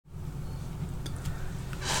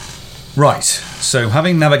Right, so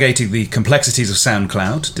having navigated the complexities of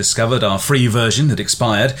SoundCloud, discovered our free version had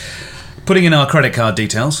expired, putting in our credit card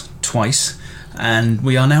details twice, and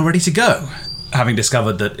we are now ready to go, having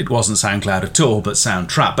discovered that it wasn't SoundCloud at all, but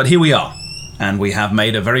Soundtrap. But here we are, and we have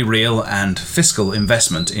made a very real and fiscal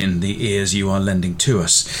investment in the ears you are lending to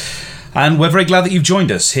us. And we're very glad that you've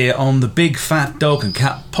joined us here on the Big Fat Dog and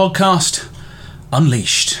Cat podcast,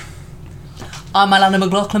 Unleashed. I'm Islana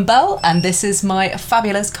Mclaughlin-Bell, and this is my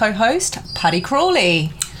fabulous co-host, Paddy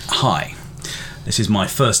Crawley. Hi. This is my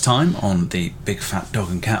first time on the Big Fat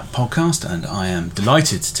Dog and Cat podcast, and I am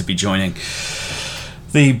delighted to be joining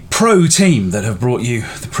the pro team that have brought you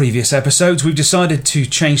the previous episodes. We've decided to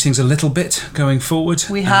change things a little bit going forward.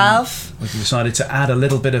 We have. We've decided to add a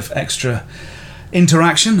little bit of extra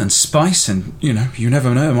interaction and spice, and you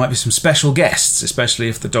never know, there might be some special guests, especially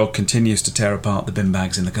if the dog continues to tear apart the bin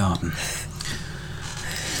bags in the garden.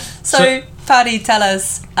 So, Paddy, tell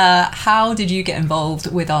us, how did you get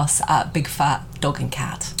involved with us at Big Fat Dog and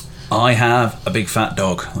Cat? I have a big fat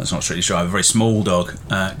dog. That's not really true. I have a very small dog.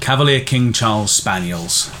 Cavalier King Charles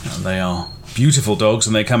Spaniels. They are beautiful dogs,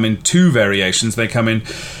 and they come in two variations. They come in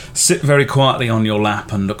sit very quietly on your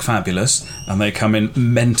lap and look fabulous, and they come in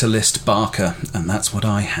mentalist barker, and that's what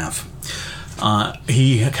I have.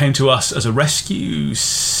 He came to us as a rescue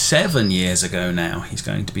 7 years ago now. He's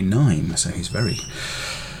going to be 9, so he's very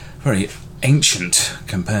ancient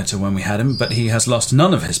compared to when we had him, but he has lost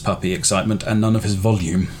none of his puppy excitement and none of his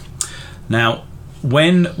volume. Now,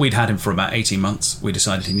 when we'd had him for about 18 months, we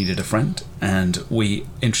decided he needed a friend, and we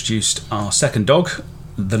introduced our second dog,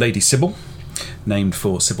 the Lady Sybil, named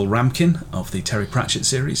for Sybil Ramkin of the Terry Pratchett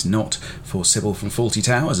series, not for Sybil from Fawlty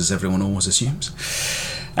Towers, as everyone always assumes.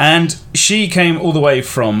 And she came all the way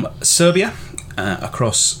from Serbia,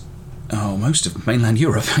 across most of mainland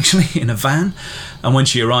Europe, actually, in a van. And when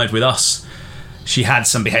she arrived with us, she had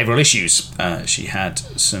some behavioural issues. She had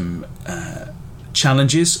some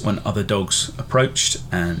challenges when other dogs approached,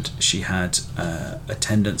 and she had a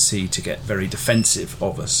tendency to get very defensive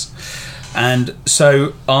of us. And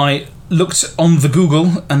so I looked on the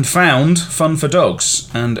Google and found Fun for Dogs,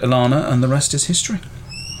 and Islana, and the rest is history.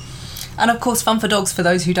 And of course, Fun for Dogs, for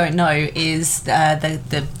those who don't know, is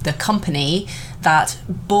the company that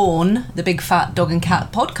born the Big Fat Dog and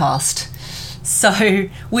Cat podcast. So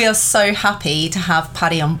we are so happy to have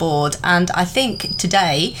Paddy on board, and I think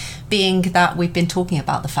today, being that we've been talking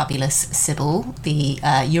about the fabulous Sybil, the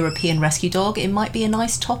European rescue dog, it might be a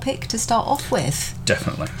nice topic to start off with.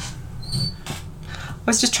 Definitely. I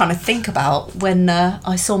was just trying to think about when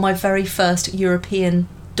I saw my very first European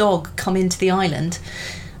dog come into the island,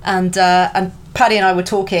 and Paddy and I were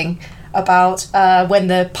talking about when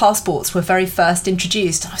the passports were very first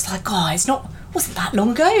introduced. I was like, wasn't that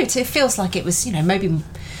long ago. It feels like it was, maybe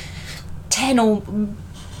 10 or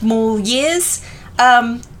more years.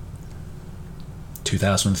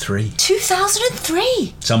 2003.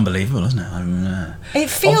 2003. It's unbelievable, isn't it? It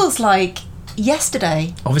feels like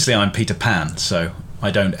yesterday. Obviously, I'm Peter Pan, so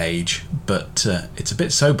I don't age, but it's a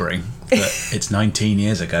bit sobering that it's 19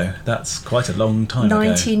 years ago. That's quite a long time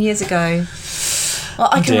 19 years ago. Well,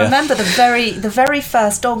 I can remember the very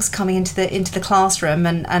first dogs coming into the classroom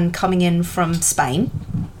and coming in from Spain.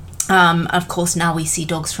 Of course, now we see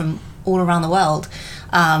dogs from all around the world,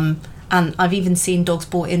 and I've even seen dogs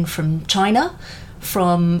brought in from China.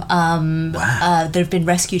 They've been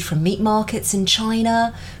rescued from meat markets in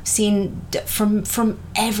China. Seen from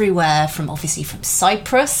everywhere. From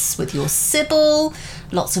Cyprus with your Sybil.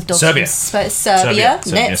 Lots of dogs Serbia. from Serbia.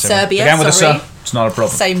 Again with a sir. It's not a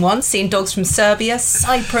problem. Same one. Seen dogs from Serbia,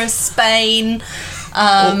 Cyprus, Spain.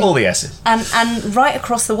 All the S's. And right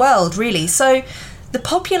across the world, really. So the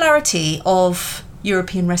popularity of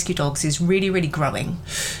European rescue dogs is really, really growing.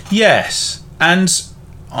 Yes. And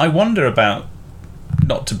I wonder about,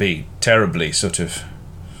 not to be terribly sort of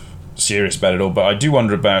serious about it all, but I do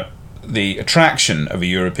wonder about the attraction of a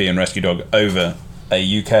European rescue dog over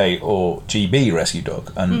a UK or GB rescue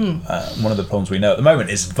dog. And one of the problems we know at the moment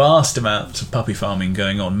is vast amounts of puppy farming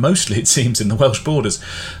going on, mostly it seems in the Welsh borders,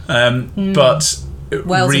 but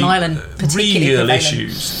Wales and Ireland particularly real prevalent.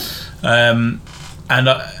 issues.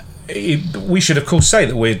 We should of course say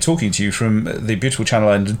that we're talking to you from the beautiful Channel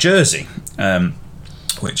Island of Jersey,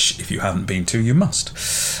 which if you haven't been to, you must.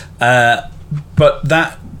 But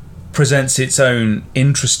that presents its own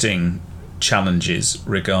interesting challenges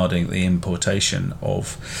regarding the importation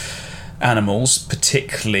of animals,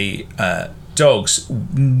 particularly dogs.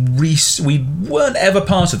 We weren't ever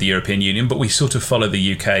part of the European Union, but we sort of follow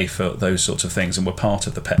the UK for those sorts of things, and we're part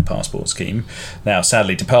of the pet passport scheme, now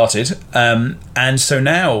sadly departed. And so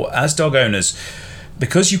now, as dog owners,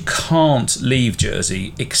 because you can't leave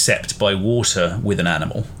Jersey except by water with an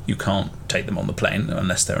animal. You can't take them on the plane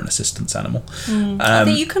unless they're an assistance animal. I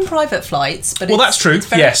think you can private flights, but that's true. It's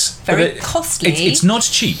very, yes, very costly. It's not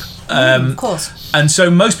cheap. Of course. And so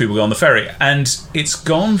most people go on the ferry, and it's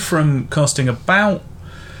gone from costing about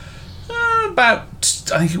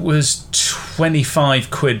I think it was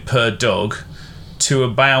 25 quid per dog to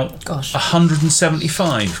about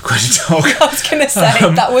 175 quid a dog. I was going to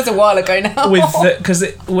say, that was a while ago now. Because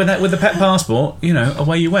with the pet passport,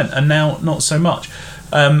 away you went, and now not so much.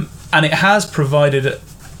 And it has provided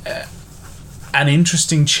an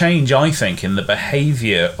interesting change, I think, in the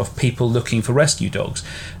behaviour of people looking for rescue dogs.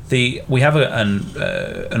 We have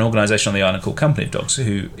an organisation on the island called Company of Dogs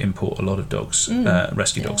who import a lot of dogs,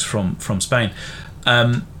 rescue dogs from Spain.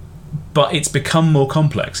 But it's become more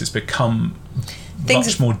complex. It's become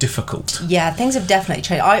much more difficult. Yeah, things have definitely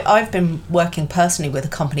changed. I've been working personally with a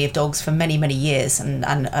Company of Dogs for many, many years, and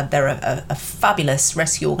they're a fabulous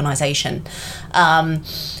rescue organisation.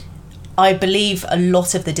 I believe a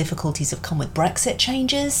lot of the difficulties have come with Brexit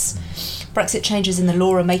changes. Brexit changes in the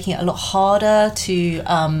law are making it a lot harder to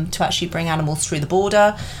actually bring animals through the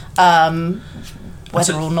border.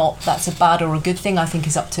 Whether or not that's a bad or a good thing, I think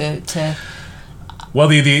is up to Well,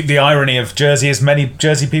 the irony of Jersey is many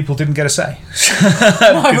Jersey people didn't get a say.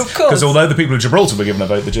 No, of course. Because although the people of Gibraltar were given a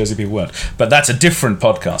vote, the Jersey people weren't. But that's a different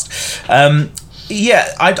podcast. I'm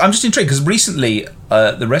just intrigued because recently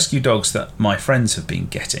the rescue dogs that my friends have been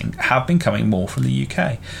getting have been coming more from the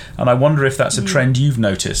UK. And I wonder if that's a trend you've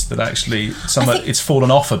noticed, that actually it's fallen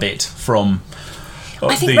off a bit from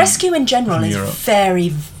I think rescue in general is very,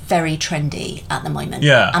 very trendy at the moment.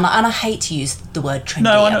 Yeah. And I hate to use the word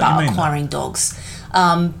trendy about acquiring dogs.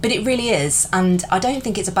 But it really is, and I don't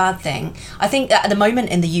think it's a bad thing. I think that at the moment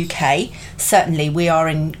in the UK, certainly we are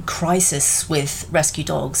in crisis with rescue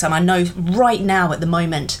dogs, and I know right now at the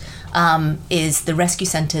moment is the rescue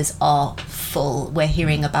centres are full. We're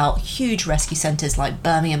hearing about huge rescue centres like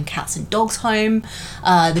Birmingham Cats and Dogs Home,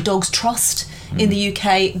 the Dogs Trust in the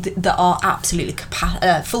UK that are absolutely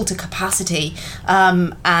full to capacity,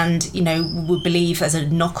 and we believe as a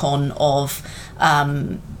knock-on of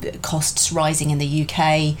costs rising in the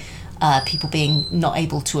UK, people being not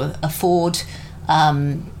able to afford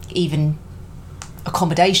even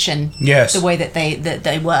accommodation the way that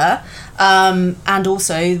they were, and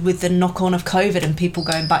also with the knock-on of COVID and people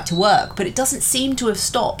going back to work. But it doesn't seem to have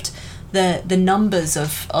stopped the numbers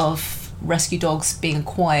of rescue dogs being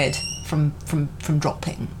acquired from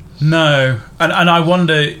dropping. No, and I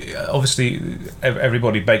wonder, obviously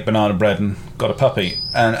everybody baked banana bread and got a puppy,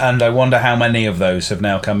 and I wonder how many of those have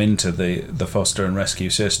now come into the foster and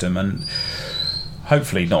rescue system, and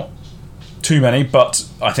hopefully not too many, but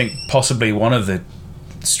I think possibly one of the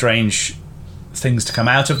strange things to come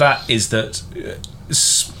out of that is that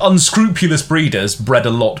unscrupulous breeders bred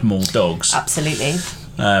a lot more dogs. Absolutely.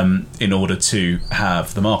 In order to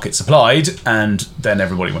have the market supplied, and then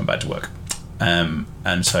everybody went back to work.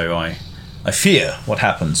 And so I fear what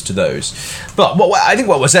happens to those. But I think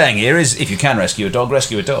what we're saying here is, if you can rescue a dog,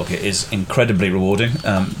 rescue a dog. It is incredibly rewarding.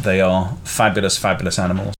 They are fabulous, fabulous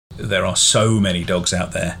animals. There are so many dogs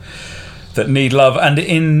out there that need love. And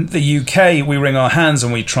in the UK, we wring our hands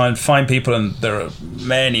and we try and find people, and there are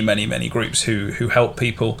many, many, many groups who help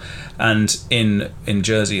people, and in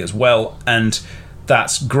Jersey as well. And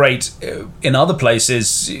that's great. In other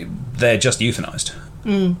places, they're just euthanized.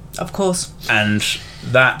 Of course. And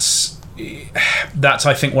that's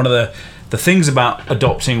I think one of the things about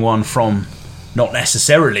adopting one from not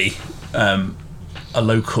necessarily a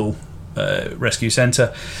local rescue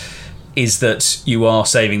centre is that you are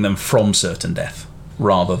saving them from certain death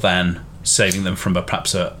rather than saving them from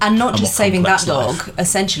perhaps and not just saving that life. dog.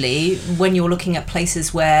 Essentially, when you're looking at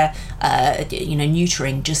places where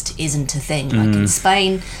neutering just isn't a thing, like in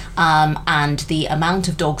Spain, and the amount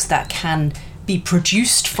of dogs that can be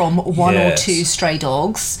produced from one or two stray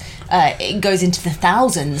dogs, it goes into the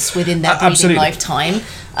thousands within their breeding lifetime.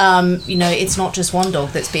 It's not just one dog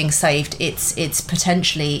that's being saved, it's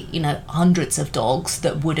potentially hundreds of dogs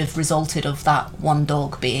that would have resulted of that one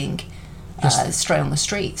dog being stray on the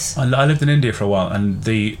streets. I lived in India for a while, and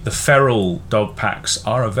the feral dog packs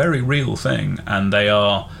are a very real thing, and they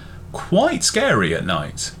are quite scary at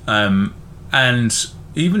night, and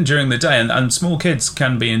even during the day, and small kids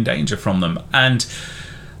can be in danger from them. And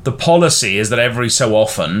the policy is that every so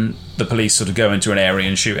often the police sort of go into an area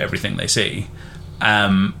and shoot everything they see.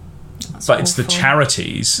 But it's the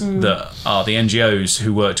charities that are the NGOs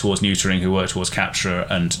who work towards neutering, who work towards capture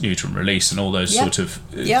and neuter and release and all those sort of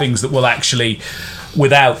things that will actually,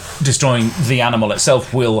 without destroying the animal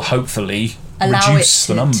itself, will hopefully allow reduce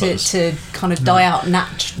it the numbers. to kind of die out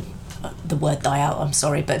the word die out, I'm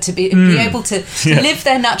sorry, but to be able to live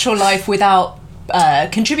their natural life without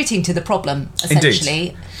contributing to the problem, essentially.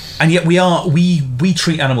 Indeed. And yet we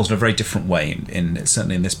treat animals in a very different way, in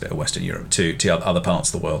certainly in this bit of Western Europe to other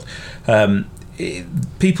parts of the world.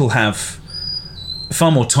 People have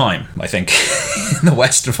far more time, I think, in the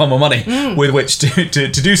West, and far more money with which to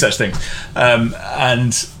do such things.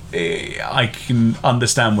 And I can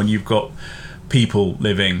understand when you've got people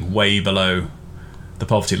living way below the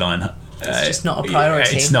poverty line. It's just not a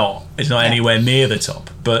priority. It's not anywhere near the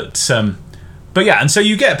top. But yeah, and so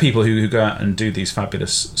you get people who go out and do these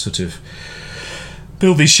fabulous sort of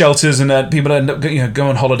build these shelters, and people end up go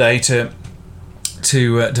on holiday to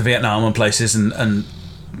Vietnam and places, and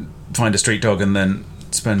find a street dog and then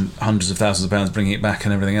spend hundreds of thousands of pounds bringing it back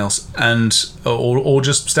and everything else, and or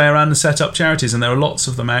just stay around and set up charities, and there are lots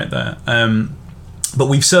of them out there. But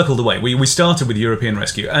we've circled away. We started with European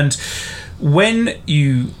Rescue, and when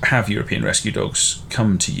you have European Rescue dogs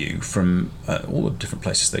come to you from all the different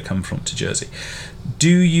places they come from to Jersey, do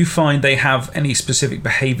you find they have any specific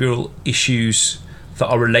behavioural issues that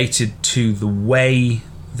are related to the way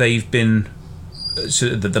they've been,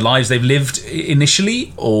 the lives they've lived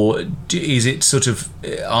initially, or is it sort of,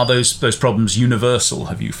 are those problems universal,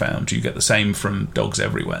 have you found? Do you get the same from dogs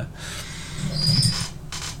everywhere?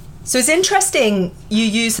 So it's interesting you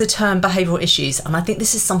use the term behavioural issues, and I think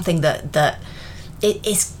this is something that it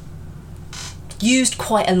is used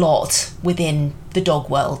quite a lot within the dog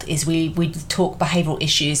world, is we talk behavioural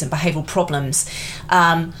issues and behavioural problems.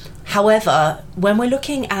 However, when we're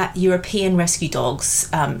looking at European rescue dogs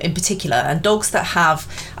in particular, and dogs that have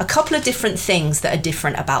a couple of different things that are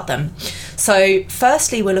different about them. So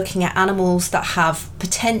firstly, we're looking at animals that have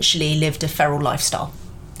potentially lived a feral lifestyle.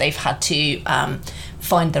 They've had to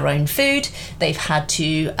find their own food. They've had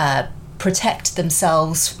to protect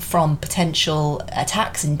themselves from potential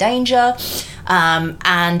attacks and danger.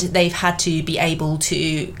 And they've had to be able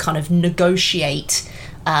to kind of negotiate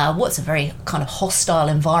what's a very kind of hostile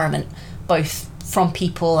environment, both from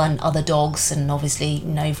people and other dogs. And obviously,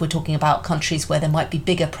 if we're talking about countries where there might be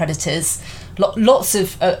bigger predators, lots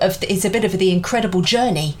of it's a bit of the incredible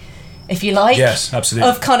journey, if you like. Yes, absolutely.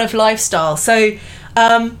 Of kind of lifestyle. So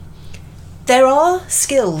there are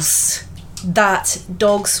skills that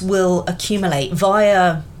dogs will accumulate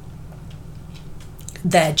via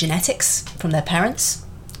their genetics from their parents,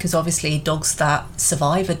 because obviously dogs that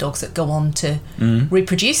survive are dogs that go on to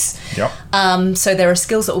reproduce. Yep. So there are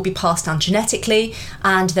skills that will be passed down genetically,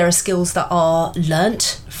 and there are skills that are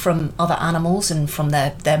learnt from other animals and from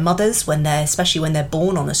their mothers, especially when they're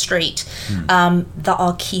born on the street, that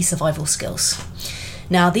are key survival skills.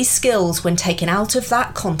 Now, these skills, when taken out of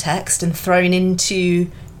that context and thrown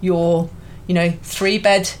into your,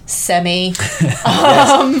 3-bed semi.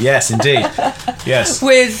 Yes, indeed. Yes.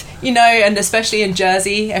 With, and especially in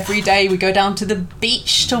Jersey, every day we go down to the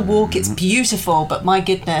beach to walk. It's beautiful, but my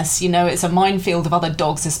goodness, it's a minefield of other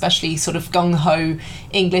dogs, especially sort of gung-ho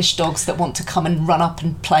English dogs that want to come and run up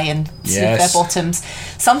and play and sniff their bottoms.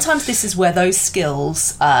 Sometimes this is where those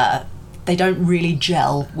skills they don't really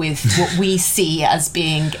gel with what we see as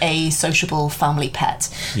being a sociable family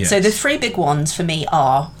pet. Yes. So the 3 big ones for me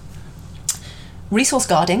are resource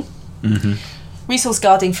guarding. Mm-hmm. Resource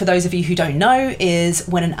guarding, for those of you who don't know, is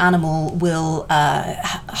when an animal will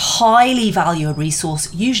highly value a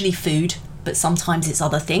resource, usually food, but sometimes it's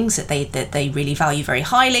other things that they really value very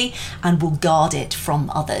highly, and will guard it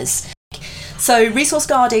from others. So resource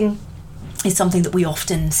guarding is something that we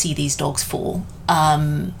often see these dogs for.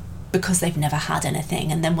 Because they've never had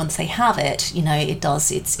anything, and then once they have it,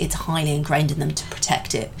 it's highly ingrained in them to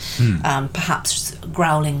protect it. Perhaps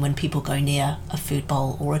growling when people go near a food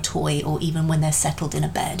bowl or a toy, or even when they're settled in a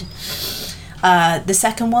bed. The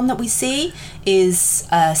second one that we see is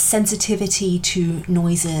sensitivity to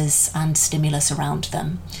noises and stimulus around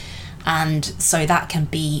them, and so that can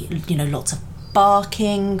be lots of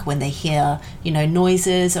barking when they hear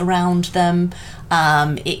noises around them.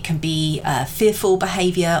 It can be fearful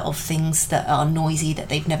behaviour of things that are noisy that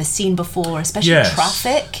they've never seen before, especially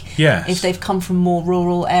traffic, if they've come from more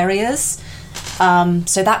rural areas.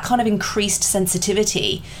 So that kind of increased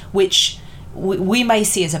sensitivity, which we may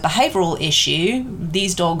see as a behavioural issue,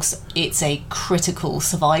 these dogs, it's a critical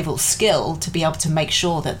survival skill to be able to make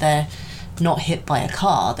sure that they're not hit by a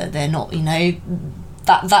car, that they're not,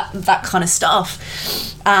 that kind of stuff.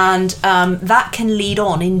 And that can lead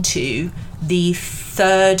on into the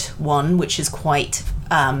third one, which is quite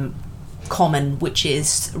common, which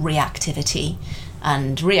is reactivity.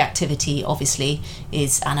 And reactivity, obviously,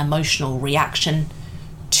 is an emotional reaction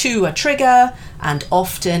to a trigger, and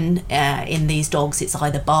often in these dogs it's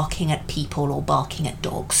either barking at people or barking at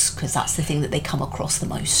dogs, because that's the thing that they come across the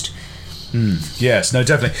most. Yes, no,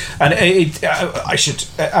 definitely. And I should,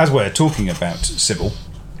 as we're talking about Sybil,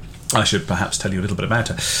 I should perhaps tell you a little bit about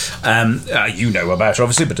her. You know about her,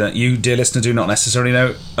 obviously, but you, dear listener, do not necessarily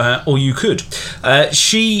know, or you could.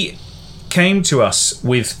 She came to us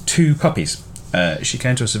with 2 puppies. She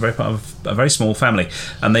came to us as a very part of a very small family,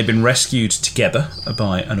 and they've been rescued together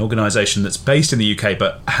by an organisation that's based in the UK,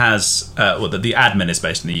 but has the admin is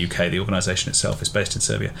based in the UK. The organisation itself is based in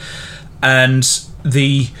Serbia, and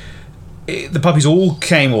the puppies all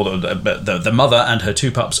came, or the mother and her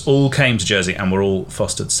 2 pups all came to Jersey and were all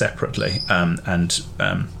fostered separately, and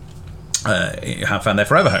have found their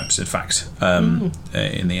forever homes, in fact, in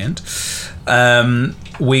the end.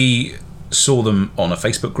 We saw them on a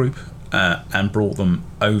Facebook group and brought them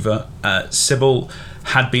over. Sybil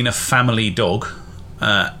had been a family dog,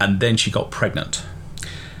 and then she got pregnant,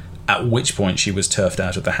 at which point she was turfed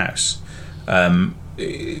out of the house.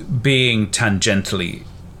 Being tangentially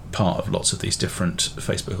part of lots of these different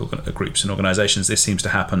Facebook groups and organisations, this seems to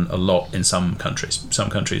happen a lot in some countries. Some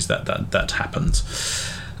countries that happens.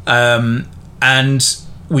 And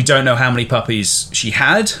we don't know how many puppies she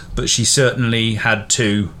had, but she certainly had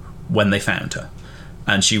 2 when they found her.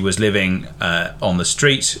 And she was living on the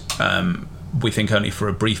street, we think only for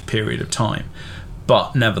a brief period of time.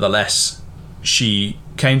 But nevertheless, she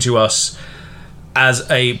came to us as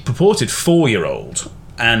a purported 4-year-old,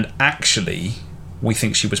 and actually we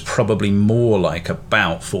think she was probably more like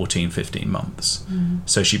about 14, 15 months.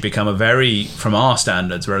 So she'd become a very, from our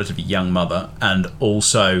standards, relatively young mother, and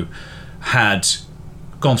also had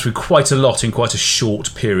gone through quite a lot in quite a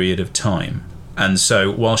short period of time. And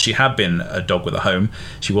so while she had been a dog with a home,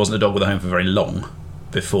 she wasn't a dog with a home for very long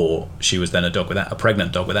before she was then a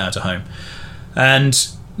pregnant dog without a home. And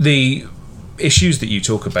the issues that you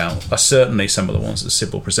talk about are certainly some of the ones that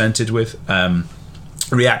Sybil presented with.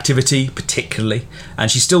 Reactivity particularly,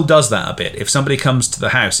 and she still does that a bit. If somebody comes to the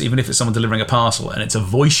house, even if it's someone delivering a parcel and it's a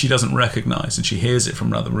voice she doesn't recognise and she hears it from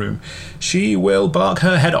another room, she will bark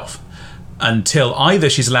her head off until either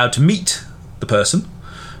she's allowed to meet the person,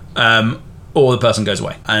 or the person goes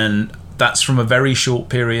away, and that's from a very short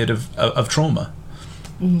period of trauma.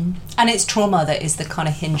 And it's trauma that is the kind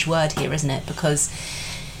of hinge word here, isn't it? Because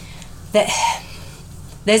there's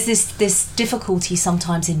this difficulty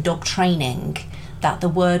sometimes in dog training, that the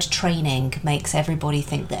word training makes everybody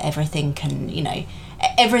think that everything can,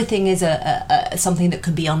 everything is a something that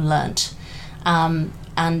can be unlearnt.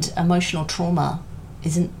 And emotional trauma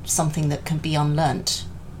isn't something that can be unlearnt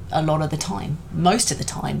a lot of the time, most of the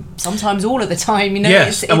time, sometimes all of the time.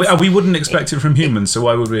 Yes, and we wouldn't expect it from humans, so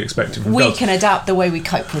why would we expect it from dogs? We can adapt the way we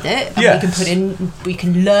cope with it, and we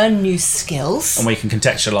can learn new skills. And we can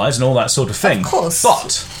contextualise and all that sort of thing. Of course.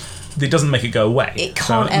 But it doesn't make it go away. It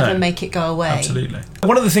can't ever make it go away. Absolutely.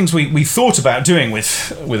 One of the things we thought about doing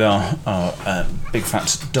with our Big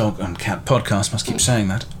Fat Dog and Cat podcast, must keep saying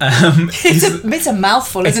that. It's a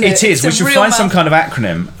mouthful, isn't it? It is. We should find some kind of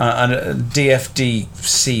acronym,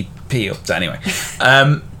 DFDCP. Anyway,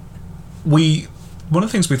 one of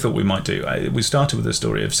the things we thought we might do, we started with the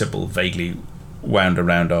story of Sybil vaguely wound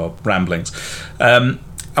around our ramblings, and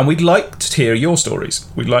we'd like to hear your stories.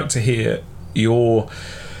 We'd like to hear your...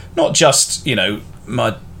 Not just,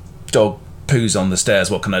 my dog poos on the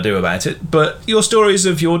stairs, what can I do about it? But your stories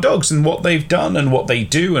of your dogs and what they've done and what they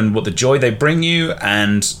do and what the joy they bring you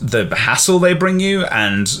and the hassle they bring you.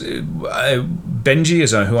 And Benji,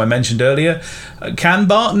 who I mentioned earlier, can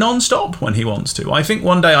bark non-stop when he wants to. I think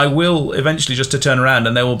one day I will eventually just to turn around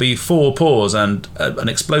and there will be 4 paws and an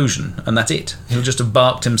explosion, and that's it. He'll just have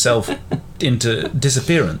barked himself into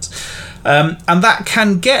disappearance. And that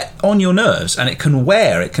can get on your nerves, and it can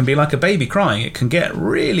wear. It can be like a baby crying. It can get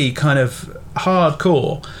really kind of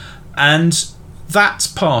hardcore, and that's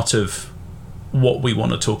part of what we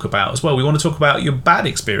want to talk about as well. We want to talk about your bad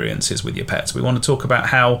experiences with your pets. We want to talk about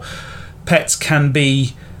how pets can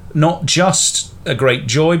be not just a great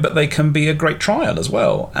joy, but they can be a great trial as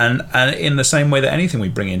well, and in the same way that anything we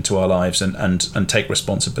bring into our lives and take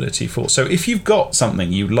responsibility for. So if you've got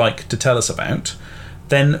something you'd like to tell us about,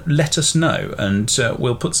 then let us know, and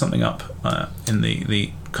we'll put something up in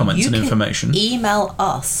the comments and information. Email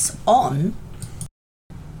us on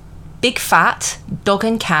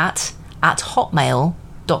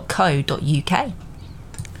bigfatdogandcat@hotmail.co.uk.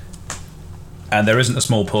 And there isn't a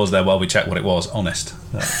small pause there while we check what it was. Honest,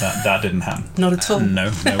 that didn't happen. Not at all.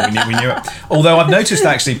 No, we knew it. Although I've noticed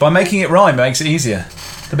actually, by making it rhyme, it makes it easier.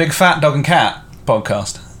 The Big Fat Dog and Cat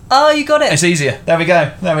podcast. Oh, you got it. It's easier. There we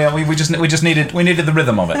go. There we are. We just needed the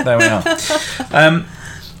rhythm of it. There we are.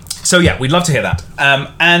 So yeah, we'd love to hear that.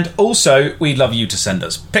 And also, we'd love you to send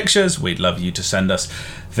us pictures. We'd love you to send us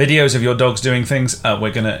videos of your dogs doing things. We're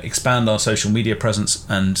going to expand our social media presence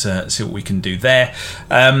and see what we can do there.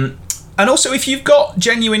 And also, if you've got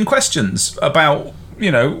genuine questions about,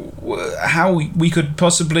 how we could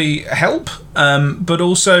possibly help, but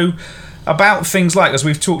also about things like, as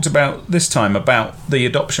we've talked about this time, about the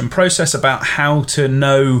adoption process, about how to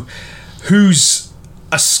know who's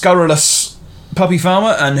a scurrilous puppy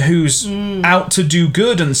farmer and who's out to do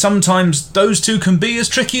good, and sometimes those two can be as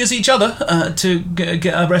tricky as each other to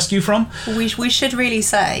get a rescue from. We should really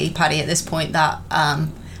say, Paddy, at this point that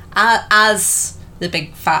as the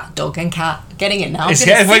big fat dog and cat, getting it now. We're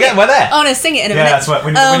there. Oh no, sing it in a minute. Yeah, that's right.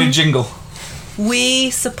 We need a jingle. We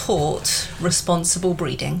support responsible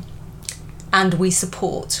breeding, and we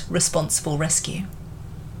support responsible rescue.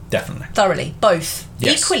 Definitely. Thoroughly. Both.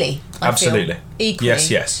 Yes. Equally. Absolutely. Equally.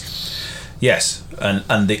 Yes.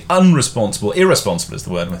 And the irresponsible is the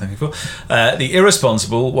word we're thinking for. The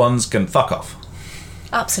irresponsible ones can fuck off.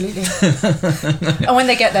 Absolutely. And when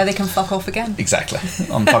they get there, they can fuck off again. Exactly.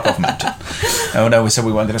 On fuck off mountain. Oh no, we said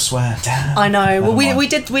we weren't going to swear. Damn. I know. Well, we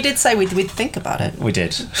did say we'd think about it. We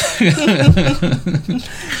did.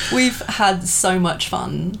 We've had so much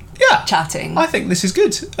fun. Yeah, chatting. I think this is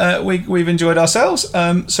good. We've enjoyed ourselves,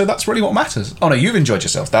 so that's really what matters. Oh no, you've enjoyed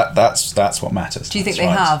yourself. That's what matters. Do you think they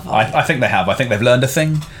have? I think they have. I think they've learned a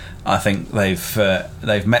thing. I think they've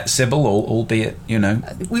met Sybil, albeit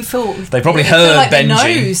we feel they probably heard like Benji.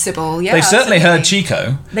 They know Sybil. Yeah, they've certainly absolutely heard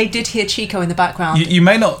Chico. They did hear Chico in the background. You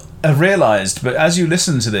may not have realised, but as you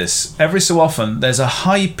listen to this, every so often there's a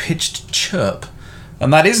high-pitched chirp.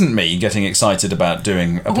 And that isn't me getting excited about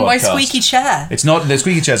doing a podcast. My squeaky chair. It's not. The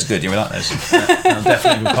squeaky chair's good. We like those. I'll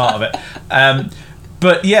definitely be part of it.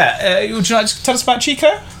 But yeah, would you like to tell us about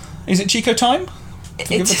Chico? Is it Chico time?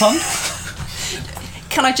 Forgive the pun.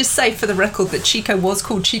 Can I just say for the record that Chico was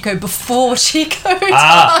called Chico before Chico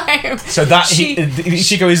time? So that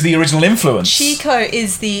Chico is the original influence. Chico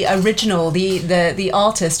is the original, the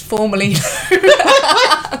artist formerly known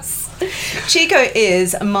as. Chico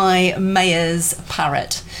is my mayor's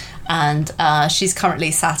parrot, and she's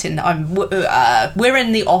currently sat in. We're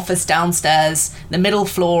in the office downstairs. The middle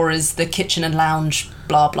floor is the kitchen and lounge.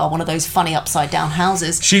 Blah blah. One of those funny upside down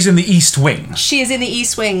houses. She's in the East Wing. She is in the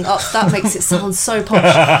East Wing. Oh, that makes it sound so posh.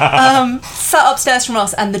 Sat upstairs from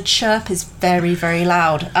us, and the chirp is very very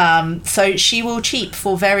loud. So she will cheep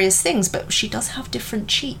for various things, but she does have different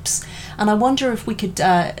cheeps. And I wonder if we could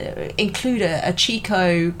include a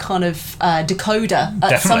Chico kind of decoder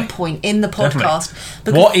at some point in the podcast.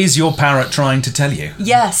 What is your parrot trying to tell you?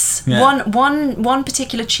 Yes. Yeah. One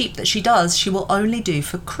particular cheep that she does, she will only do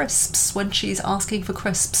for crisps when she's asking for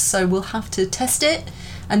crisps. So we'll have to test it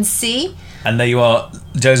and see. And there you are,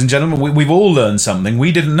 ladies and gentlemen. We've all learned something.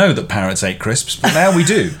 We didn't know that parrots ate crisps, but now we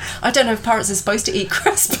do. I don't know if parrots are supposed to eat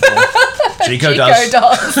crisps. Chico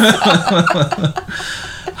does.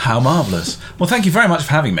 How marvellous. Well, thank you very much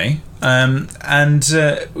for having me. And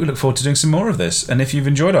we look forward to doing some more of this. And if you've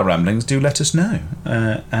enjoyed our ramblings, do let us know.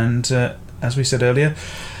 And as we said earlier,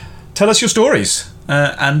 tell us your stories.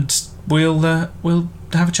 And we'll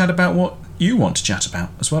have a chat about what you want to chat about,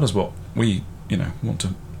 as well as what we, want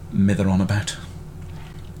to mither on about.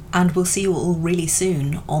 And we'll see you all really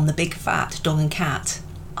soon on the Big Fat Dog and Cat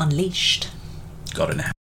Unleashed. Got it now.